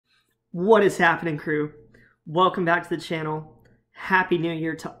What is happening, crew? Welcome back to the channel. Happy New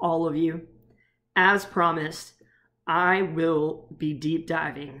Year to all of you. As promised, I will be deep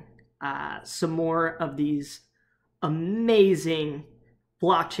diving some more of these amazing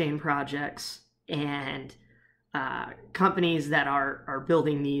blockchain projects and companies that are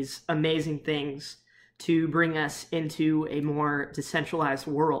building these amazing things to bring us into a more decentralized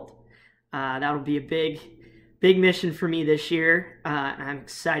world. That'll be a big mission for me this year. I'm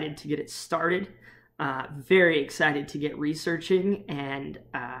excited to get it started. Very excited to get researching and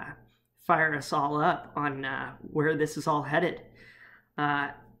fire us all up on where this is all headed.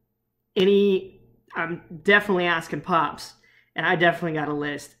 I'm definitely asking Pops, and I definitely got a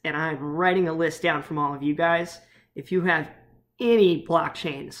list, and I'm writing a list down from all of you guys. If you have any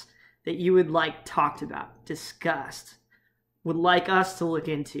blockchains that you would like talked about, discussed, would like us to look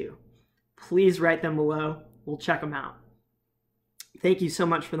into, please write them below. We'll check them out. Thank you so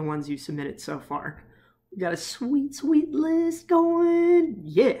much for the ones you submitted so far. We got a sweet list going.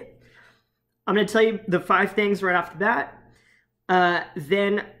 Yeah. I'm going to tell you the 5 things right off the bat.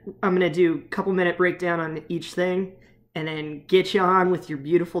 Then I'm going to do a couple-minute breakdown on each thing and then get you on with your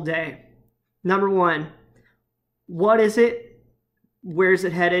beautiful day. Number 1, what is it? Where's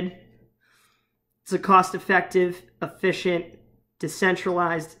it headed? It's a cost-effective, efficient,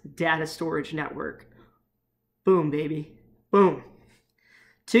 decentralized data storage network. Boom, baby. Boom.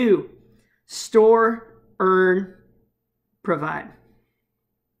 2, store, earn, provide.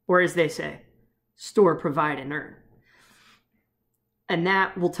 Or as they say, store, provide, and earn. And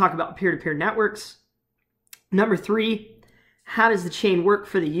that we'll talk about peer-to-peer networks. Number 3, how does the chain work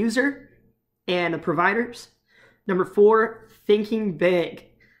for the user and the providers? Number 4, thinking big.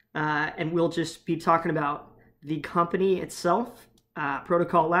 And we'll just be talking about the company itself,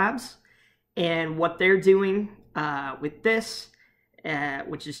 Protocol Labs, and what they're doing with this,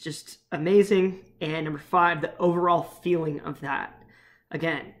 which is just amazing. And number 5, the overall feeling of that.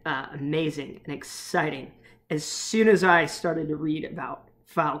 Again, amazing and exciting. As soon as I started to read about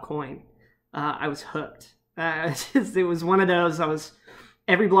Filecoin, I was hooked. It was one of those,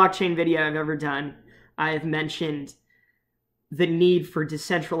 every blockchain video I've ever done, I have mentioned the need for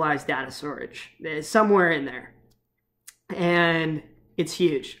decentralized data storage. Somewhere in there. And it's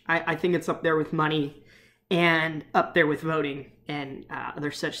huge. I think it's up there with money and up there with voting and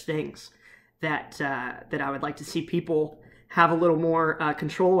other such things that I would like to see people have a little more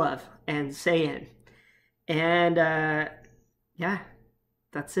control of and say in. And yeah,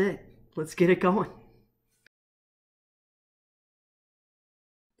 that's it. Let's get it going.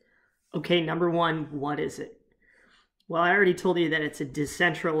 Okay, number 1, what is it? Well, I already told you that it's a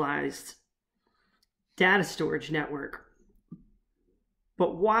decentralized data storage network.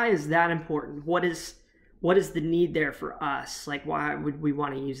 But why is that important? What is the need there for us? Like, why would we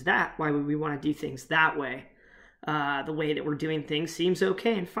want to use that? Why would we want to do things that way? The way that we're doing things seems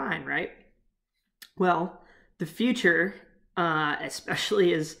okay and fine, right? Well, the future,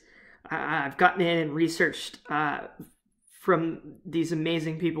 especially as I've gotten in and researched from these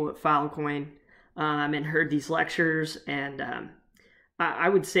amazing people at Filecoin and heard these lectures, and I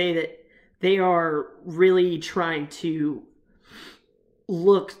would say that they are really trying to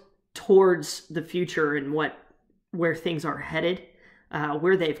look towards the future and where things are headed,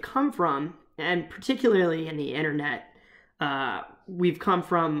 where they've come from, and particularly in the internet. We've come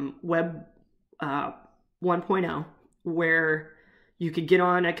from Web 1.0, where you could get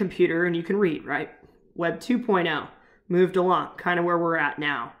on a computer and you can read, right? Web 2.0 moved along, kind of where we're at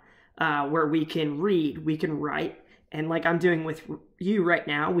now, where we can read, we can write, and like I'm doing with you right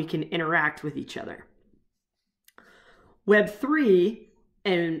now, we can interact with each other. Web 3,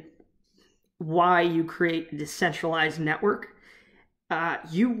 and why you create a decentralized network,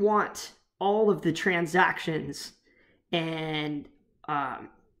 you want all of the transactions and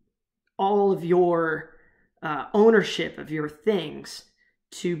all of your ownership of your things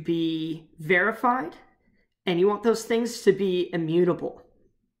to be verified, and you want those things to be immutable.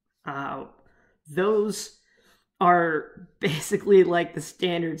 Those are basically like the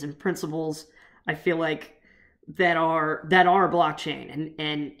standards and principles, I feel like, that are blockchain.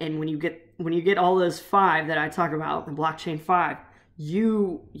 And when you get all those 5 that I talk about, the blockchain 5,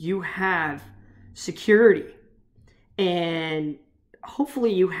 you have security, and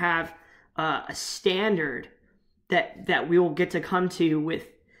hopefully you have a standard that we will get to come to with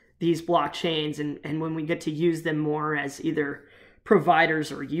these blockchains, and when we get to use them more as either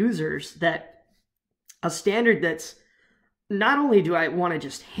providers or users, that a standard that's not only do I want to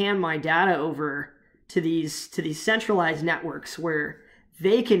just hand my data over to these centralized networks where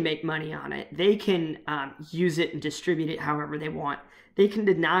they can make money on it, they can use it and distribute it however they want, They can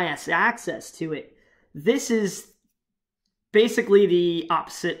deny us access to it. This is basically the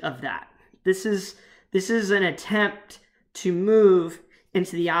opposite of that. This is an attempt to move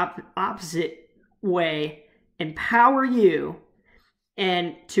into the opposite way, empower you,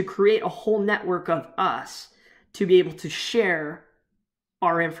 and to create a whole network of us to be able to share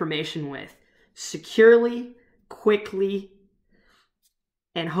our information with securely, quickly,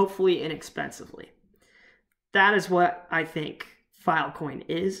 and hopefully inexpensively. That is what I think Filecoin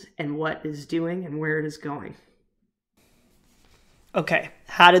is and what is doing and where it is going. Okay,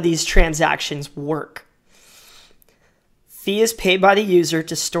 how do these transactions work? Fee is paid by the user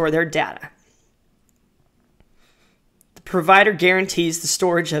to store their data. The provider guarantees the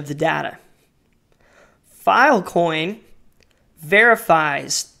storage of the data. Filecoin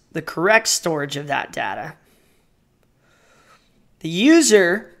verifies the correct storage of that data. The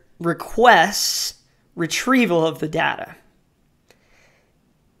user requests retrieval of the data.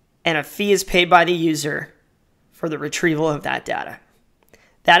 And a fee is paid by the user for the retrieval of that data.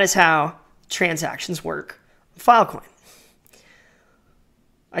 That is how transactions work on Filecoin.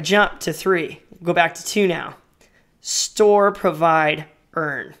 I jumped to 3. We'll go back to 2 now. Store, provide,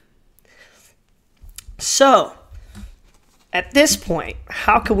 earn. So, at this point,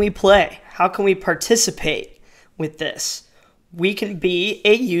 how can we play? How can we participate with this? We can be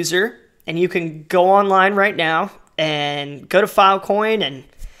a user, and you can go online right now and go to Filecoin, and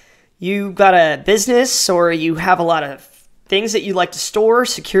you got a business or you have a lot of things that you like to store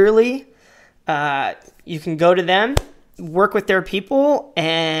securely. You can go to them, work with their people,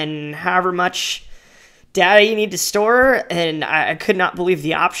 and however much data you need to store. And I could not believe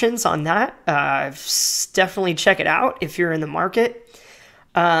the options on that. Definitely check it out if you're in the market.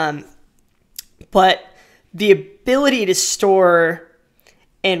 But the ability to store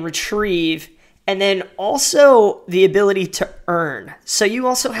and retrieve, and then also the ability to earn. So you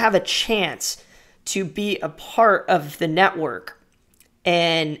also have a chance to be a part of the network.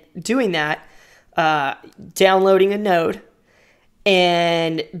 And doing that, downloading a node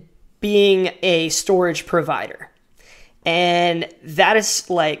and being a storage provider. And that is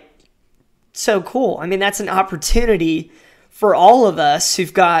like so cool. I mean, that's an opportunity for all of us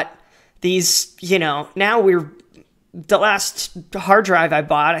who've got these, now the last hard drive I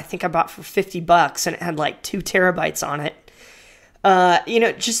bought, I think I bought for $50 and it had like 2 terabytes on it.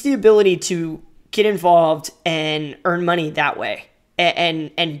 Just the ability to get involved and earn money that way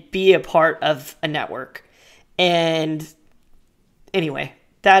and be a part of a network. And anyway,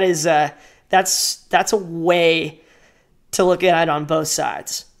 that's a way to look at it on both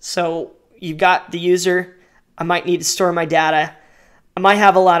sides. So you've got the user. I might need to store my data. I might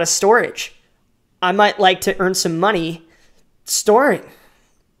have a lot of storage. I might like to earn some money storing.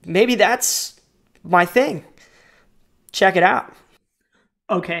 Maybe that's my thing. Check it out.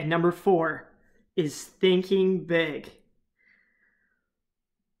 Okay, number 4 is thinking big.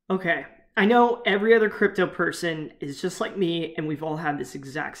 Okay, I know every other crypto person is just like me, and we've all had this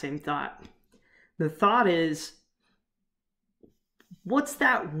exact same thought. The thought is, what's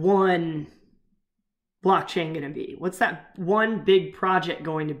that one blockchain going to be? What's that one big project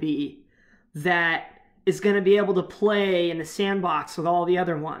going to be that is going to be able to play in the sandbox with all the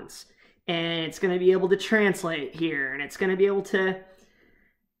other ones? And it's going to be able to translate here, and it's going to be able to...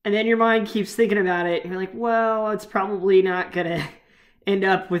 And then your mind keeps thinking about it, and you're like, well, it's probably not going to end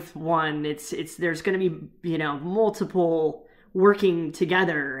up with one. There's going to be, multiple working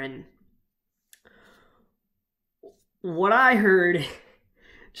together. And what I heard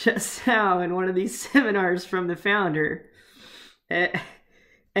just now in one of these seminars from the founder, and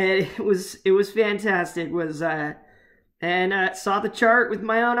it was fantastic, and saw the chart with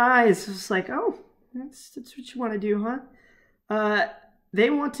my own eyes. It was like, oh, that's what you want to do, huh? They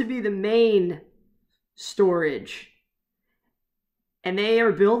want to be the main storage. And they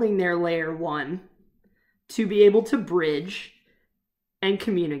are building their layer 1 to be able to bridge and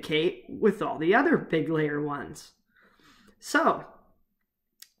communicate with all the other big layer 1s. So,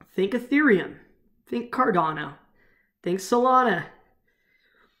 think Ethereum, think Cardano, think Solana.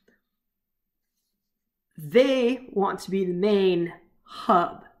 They want to be the main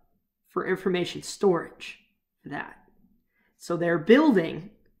hub for information storage for that. So they're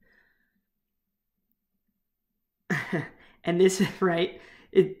building, and this, right,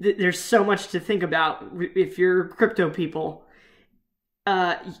 there's so much to think about if you're crypto people.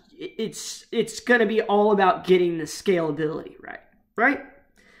 It's going to be all about getting the scalability right?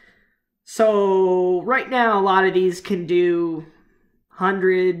 So right now, a lot of these can do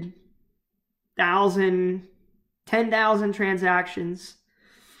 100, 1,000, 10,000 transactions.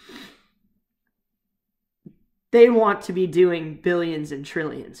 they want to be doing billions and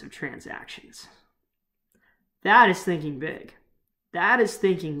trillions of transactions. That is thinking big. That is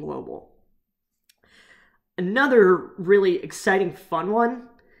thinking global. Another really exciting, fun one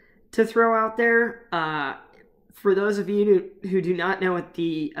to throw out there, for those of you who do not know what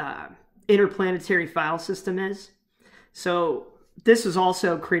the interplanetary file system is. So this was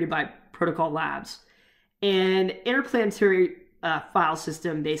also created by Protocol Labs. And interplanetary file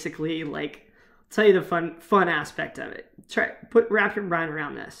system, basically, like, I'll tell you the fun aspect of it. Wrap your mind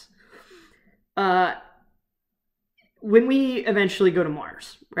around this. When we eventually go to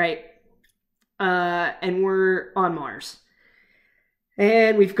Mars, right? And we're on Mars.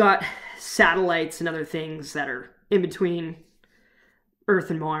 And we've got satellites and other things that are in between Earth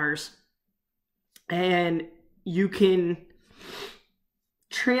and Mars. And you can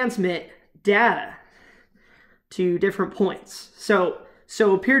transmit data to different points. So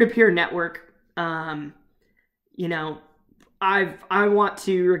a peer-to-peer network, you know, I want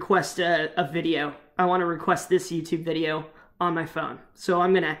to request a video. I want to request this YouTube video on my phone. So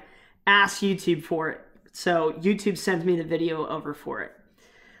I'm going to ask YouTube for it. So YouTube sends me the video over for it.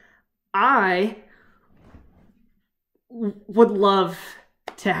 I would love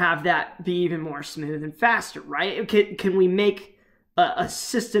to have that be even more smooth and faster, right? Can we make a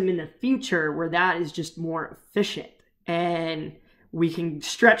system in the future where that is just more efficient and we can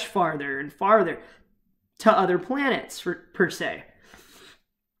stretch farther and farther to other planets, per se?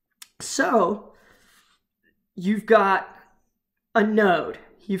 So you've got a node.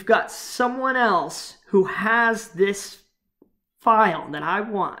 You've got someone else who has this file that I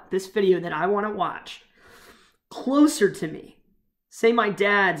want, this video that I want to watch, closer to me. Say my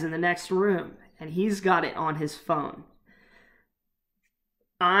dad's in the next room and he's got it on his phone.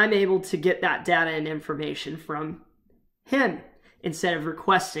 I'm able to get that data and information from him instead of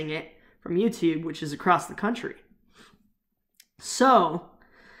requesting it from YouTube, which is across the country. So,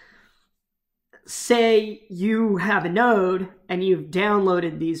 say you have a node and you've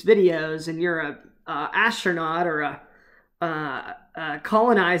downloaded these videos and you're a astronaut or a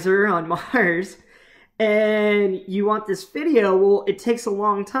colonizer on Mars, and you want this video. Well, it takes a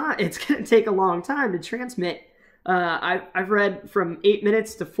long time. It's going to take a long time to transmit. I've read from 8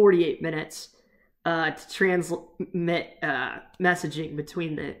 minutes to 48 minutes to transmit messaging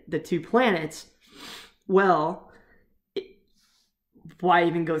between the two planets. Well, why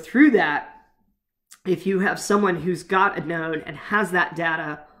even go through that if you have someone who's got a node and has that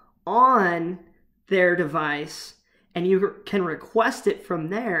data on their device and you can request it from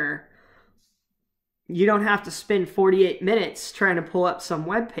there? You don't have to spend 48 minutes trying to pull up some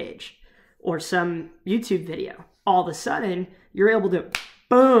web page or some YouTube video. All of a sudden, you're able to,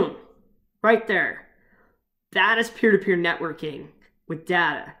 boom, right there. That is peer-to-peer networking with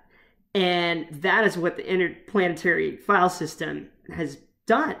data. And that is what the interplanetary file system has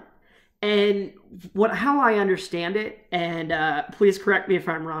done. And how I understand it, and please correct me if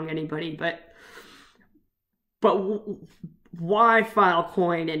I'm wrong, anybody, but why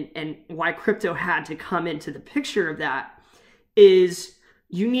Filecoin and why crypto had to come into the picture of that is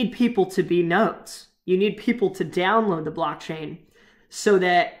you need people to be nodes. You need people to download the blockchain so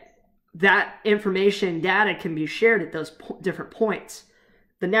that that information, data can be shared at those different points,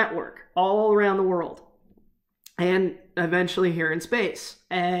 the network, all around the world, and eventually here in space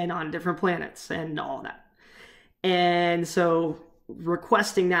and on different planets and all that. And so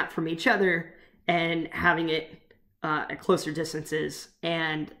requesting that from each other and having it at closer distances,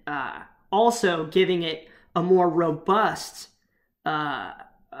 and also giving it a more robust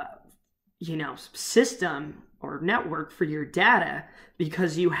system or network for your data,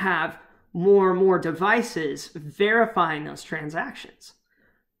 because you have more and more devices verifying those transactions.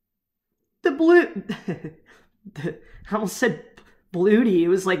 I almost said blooty. It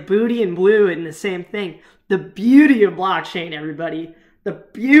was like booty and blue in the same thing. The beauty of blockchain, everybody. The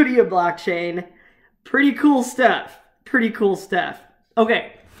beauty of blockchain. Pretty cool stuff. Pretty cool stuff.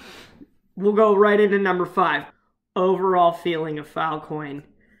 Okay, we'll go right into number 5. Overall feeling of Filecoin.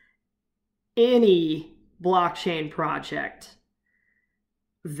 Any blockchain project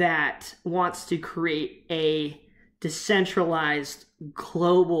that wants to create a decentralized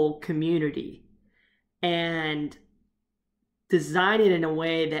global community and design it in a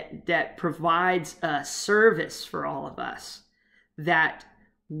way that provides a service for all of us that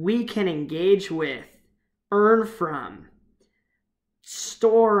we can engage with, earn from,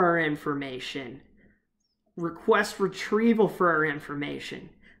 store our information, request retrieval for our information.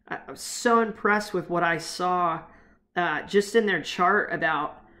 I was so impressed with what I saw just in their chart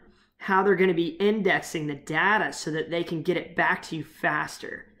about how they're going to be indexing the data so that they can get it back to you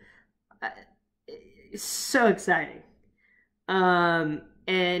faster. so exciting.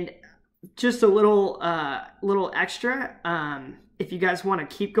 And just a little extra. If you guys want to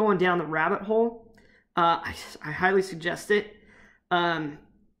keep going down the rabbit hole, I highly suggest it.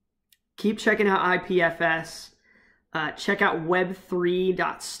 Keep checking out IPFS. Check out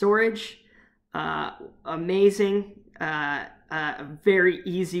web3.storage. Amazing. A very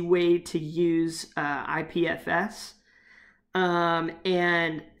easy way to use IPFS.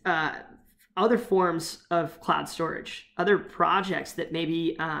 And other forms of cloud storage, other projects that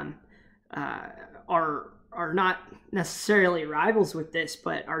maybe are not necessarily rivals with this,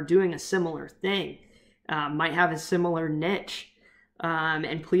 but are doing a similar thing, might have a similar niche.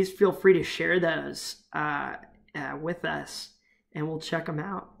 And please feel free to share those with us, and we'll check them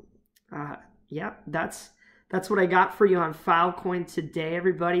out. Yeah, that's what I got for you on Filecoin today,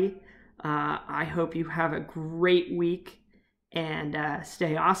 everybody. I hope you have a great week and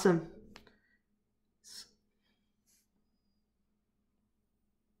stay awesome.